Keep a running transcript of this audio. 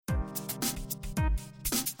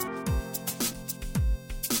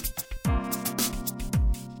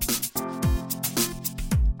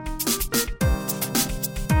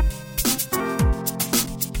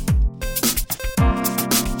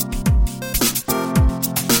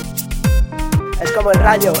es como el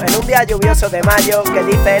rayo en un día lluvioso de mayo, que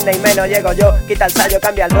dicen ni menos llego yo, quita el sallo,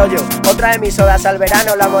 cambia el rollo. Otra de mis odas al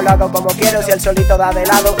verano, lo hago como quiero, si el solito da de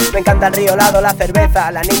lado. Me encanta el río helado, la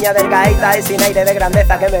cerveza, la niña delgadita y sin aire de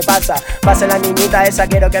grandeza. ¿Qué me pasa? Pase la niñita esa,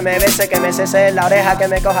 quiero que me bese, que me sese en la oreja, que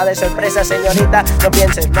me coja de sorpresa. Señorita, no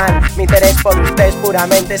pienses mal, mi interés por usted es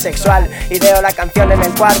puramente sexual. Ideo la canción en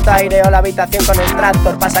el cuarto, aireo la habitación con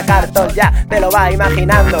extractor pa' sacar todo, ya te lo va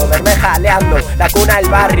imaginando. Verme jaleando, la cuna, el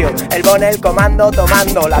barrio, el Boone, el Comando,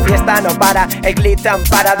 tomando. La fiesta no para, el glitch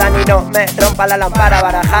ampara. Dani no me rompa la lámpara,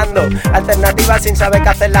 barajando alternativas sin saber qué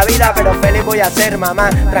hacer la vida, pero feliz voy a ser, mamá,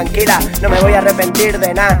 tranquila, no me voy a arrepentir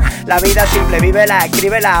de nada. La vida simple, vívela,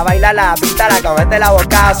 escríbela, bailala, píntala, comete la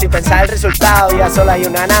boca sin pensar el resultado. Ya solo hay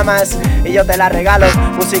una nada más y yo te la regalo.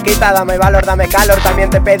 Musiquita, dame valor, dame calor, también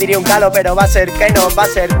te pediría un calo, pero va a ser que no, va a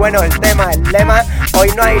ser bueno el tema, el lema. Hoy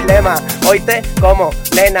no hay lema, hoy te como,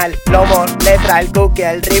 nena, el plomo, letra, el cookie,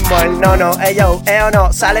 el ritmo, el nono. Yo, o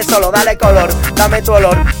no, sale solo, dale color, dame tu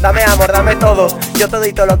olor, dame amor, dame todo. Yo te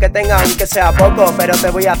doy todo lo que tenga, aunque sea poco, pero te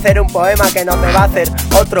voy a hacer un poema que no te va a hacer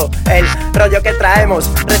otro. El rollo que traemos,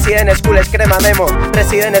 Resident School es crema demo,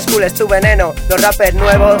 Resident School es tu veneno. Los rappers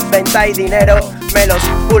nuevos, venta y dinero, me los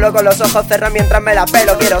culo con los ojos cerrados mientras me la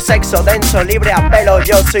pelo. Quiero sexo denso, libre a pelo.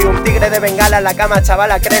 Yo soy un tigre de bengala en la cama,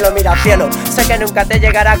 chavala, créelo, mira al cielo. Sé que nunca te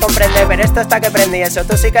llegará a comprender, pero esto está que prende y eso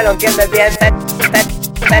tú sí que lo entiendes bien.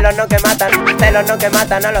 Celos no que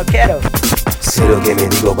matan, no los quiero. Sé lo que me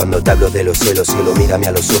digo cuando te hablo de los celos. Cielo, mírame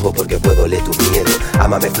a los ojos porque puedo leer tu miedo.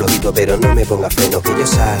 Ámame flojito pero no me pongas freno, que yo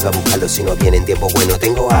salga a buscarlo si no viene en tiempo bueno.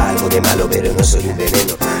 Tengo algo de malo pero no soy un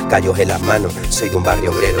veneno, callos en las manos, soy de un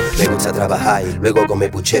barrio obrero. Me gusta trabajar y luego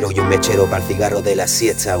comer puchero y un mechero para el cigarro de la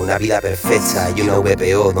siesta. Una vida perfecta y una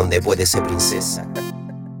VPO donde puedes ser princesa.